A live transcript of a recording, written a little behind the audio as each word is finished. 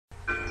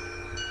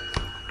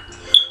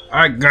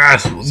Alright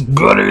guys, what's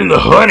good in the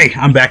hoodie?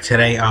 I'm back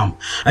today. I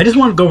just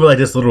want to go over like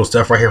this little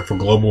stuff right here for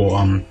global.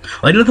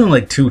 Like nothing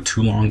like too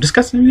long. Just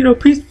got some,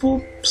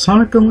 peaceful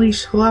Sonic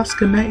Unleashed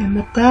Alaska Night in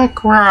the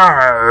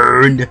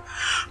background.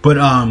 But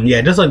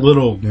yeah, just like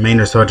little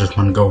main stuff I just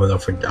want to go over though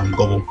for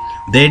global.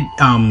 They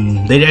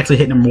actually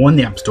hit #1 in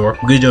the App Store.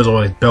 Good deals are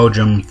like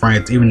Belgium,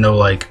 France, even though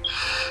like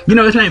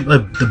it's not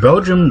like the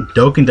Belgium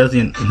Dokkan it's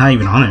not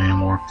even on it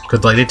anymore.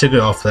 Cause like they took it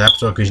off the App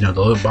Store because the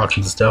loot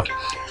boxes and stuff.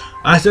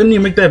 I still need to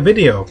make that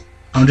video.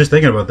 I'm just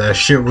thinking about that. I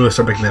should really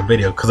start making that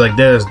video because like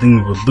there's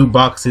things with loot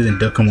boxes and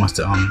Dokkan wants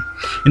to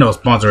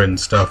sponsor it and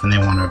stuff, and they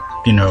want to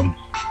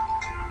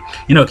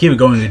keep it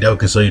going in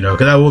Dokkan. So because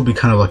that will be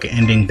kind of like an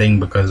ending thing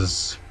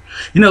because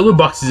loot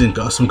boxes in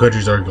some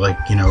countries are like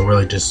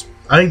really just,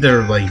 I think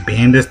they're like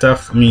banned and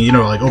stuff. I mean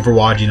like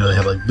Overwatch, they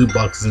have like loot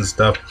boxes and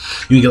stuff.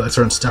 You can get like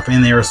certain stuff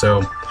in there.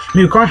 So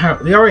they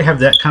already have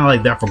that kind of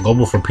like that for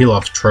global for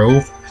Pilaf's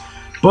Trove,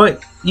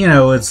 but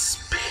it's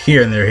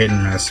here and there hit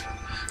and miss.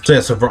 So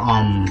yeah, so for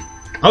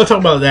I'll talk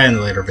about that in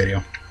a later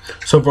video.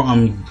 So for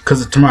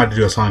because tomorrow I have to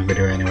do a Sonic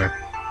video anyway.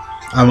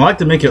 I like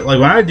to make it like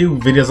when I do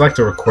videos, I like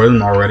to record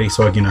them already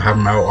so I can have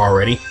them out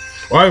already,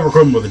 or I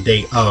record them with a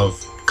date of,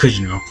 because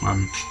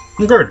I'm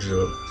encouraged to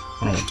do it.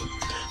 I don't want to.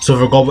 So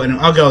for global, and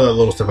I'll get all that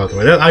little stuff out the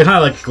way. I kind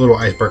of like little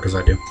icebreakers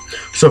I do.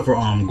 So for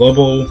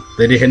global,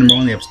 they did hit #1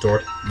 on the App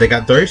Store. They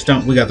got 30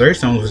 stones. We got 30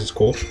 stones, which is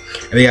cool.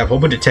 And they have a whole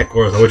bunch of tech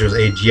orbs, which was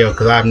AGL.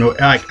 Because I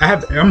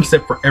have I'm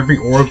set for every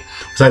orb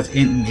besides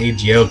in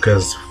AGL.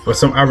 Because for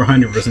some, I have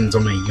 100% so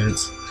many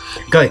units.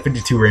 Got like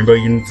 52 rainbow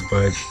units,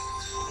 but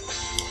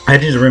I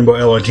had to use a rainbow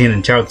LRG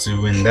and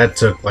Chaozu, and that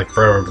took like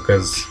forever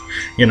because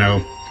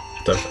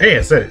stuff. Hey,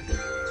 I said it.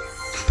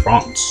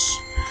 Fonts.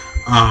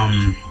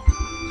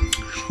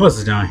 What's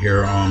it down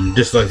here?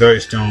 Just like 30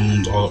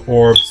 stones, all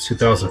orbs,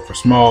 2,000 for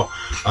small,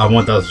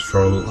 1,000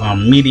 for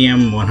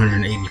medium,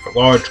 180 for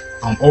large.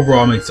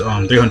 Overall makes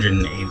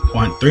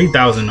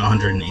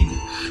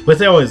 3,180. But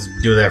they always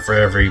do that for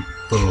every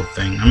little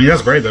thing. I mean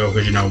that's great though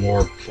because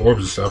more orbs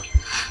and stuff.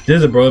 This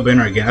is a Broly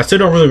banner again. I still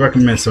don't really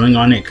recommend swimming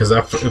on it because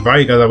if I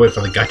you guys, I wait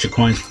for the gacha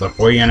coins for the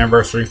 4th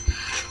anniversary.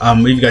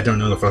 If you guys don't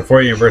know, for the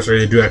 4th anniversary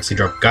they do actually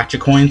drop gacha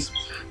coins,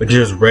 which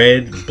is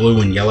red,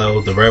 blue, and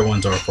yellow. The red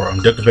ones are for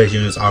Dokkan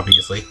units,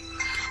 obviously.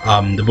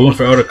 The blue ones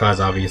for Elder Class,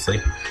 obviously.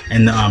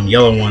 And the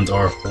yellow ones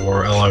are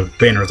for LR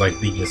banners like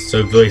these. So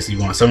if you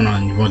want someone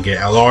on, you want to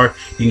get LR,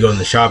 you can go in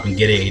the shop and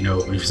get it.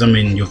 If you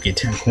summon, you'll get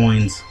 10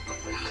 coins.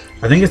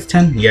 I think it's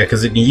 10. Yeah,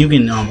 because you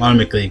can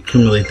automatically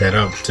accumulate that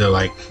up to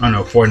like, I don't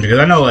know, 400. Because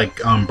I know like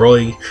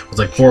Broly was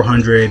like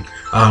 400.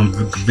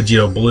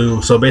 Vegeta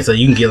Blue. So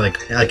basically, you can get like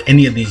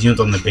any of these units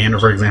on the banner.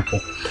 For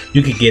example,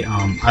 you could get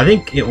I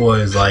think it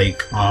was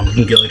like you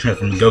can get like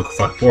Transform Goku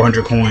for like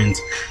 400 coins.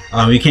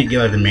 You can't get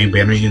like the main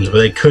banner units, but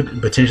they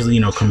could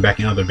potentially come back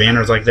in other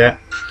banners like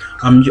that.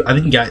 I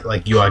think you got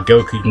like UI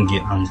Goku. You can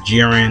get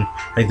Jiren.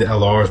 I think the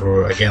LRs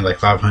were again like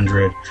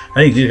 500. I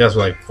think these guys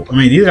were like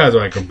these guys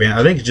are like a banner.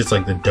 I think it's just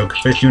like the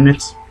Dokkan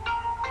units.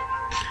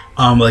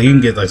 Like you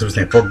can get like Super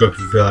Saiyan 4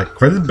 Goku. Feel like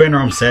for this banner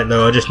I'm set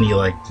though. I just need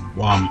like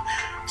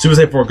Super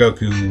Saiyan 4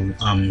 Goku,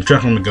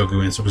 Transform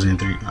Goku, and Super Saiyan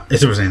 3,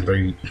 Super Saiyan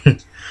 3,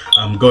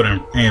 Golden,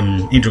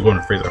 and Angel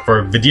Golden Frieza.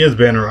 For Vegeta's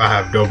banner, I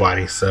have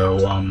nobody, so,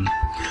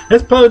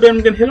 that's probably the banner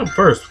I'm gonna hit up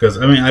first, because,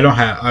 I don't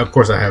have, of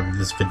course I have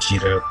this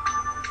Vegeta,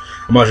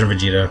 I'm watching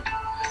Vegeta,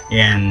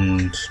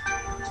 and,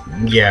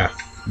 yeah,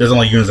 there's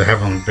only units I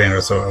have on the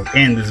banner, so,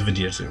 and this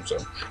Vegeta too, so,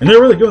 and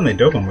they're really doing their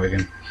Dokkan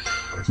Wagon.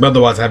 But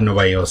otherwise, I have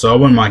nobody else, so I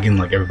wouldn't mind getting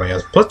like everybody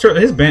else. Plus,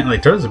 his banner,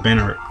 like Turtles'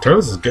 banner,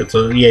 Turtles is good.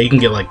 So yeah, you can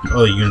get like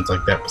other units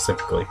like that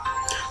specifically.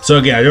 So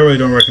again, I really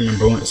don't recommend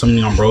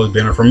something on Broly's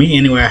banner. For me,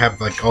 anyway, I have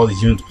like all these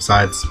units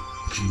besides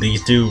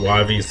these two,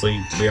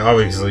 obviously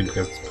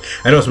because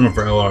I don't swim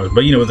for LRs.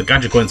 But with the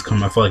gacha coins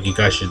come, I feel like you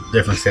guys should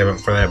definitely save up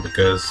for that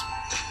because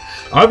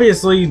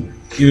obviously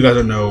you guys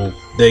don't know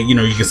that you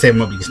can save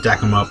them up, you can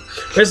stack them up.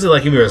 Basically,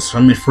 like if you're a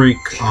swimming freak,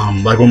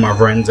 like one of my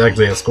friends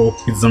actually at school,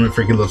 he's a swimming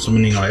freak. He loves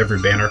swimming on every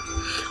banner.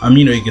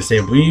 You can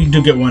save, but you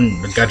do get one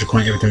gacha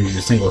coin every time you do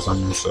a single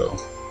summon. So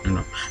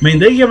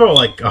they give out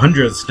like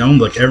 100 stones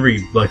like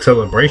every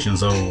celebration.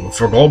 So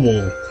for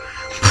global,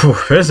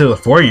 especially the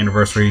 4th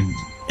anniversary,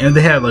 and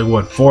they had like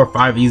what 4 or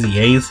 5 easy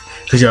A's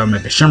because you gotta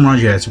make a Shenron,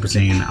 you had Super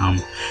Saiyan,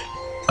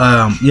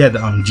 yeah, the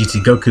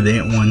GT Goku, the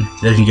Ant one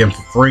that you can get them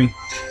for free.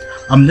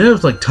 There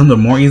was like tons of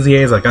more easy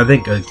A's. Like I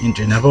think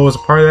Ingenevo was a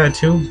part of that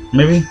too.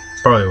 Maybe,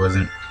 probably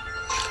wasn't.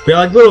 But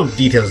like little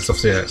details and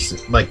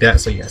stuff like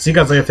that. So yeah, so you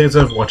guys like thanks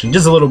for watching.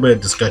 Just a little bit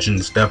of discussion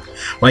and stuff.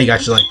 Why you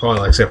guys should like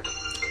probably like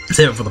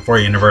save it for the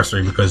 4th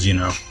anniversary because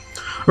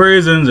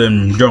reasons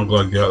and junk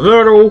like that.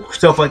 Little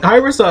stuff like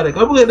Hypersonic.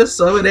 I'm gonna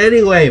summon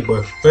anyway,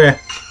 but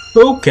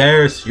who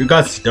cares? You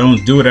got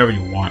stones. Do whatever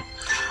you want.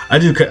 I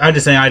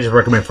just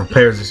recommend for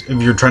players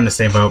if you're trying to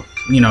save up.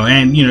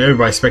 And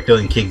everybody's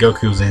speculating Kid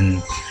Goku's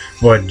in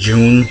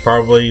June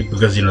probably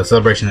because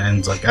celebration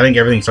ends like I think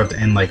everything starts to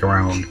end like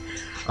around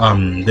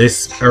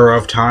this era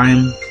of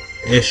time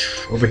ish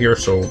over here,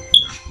 so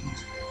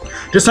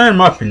just sign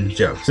them up and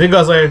joke. See you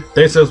guys later.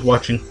 Thanks for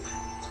watching.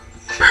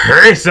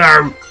 Peace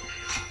out.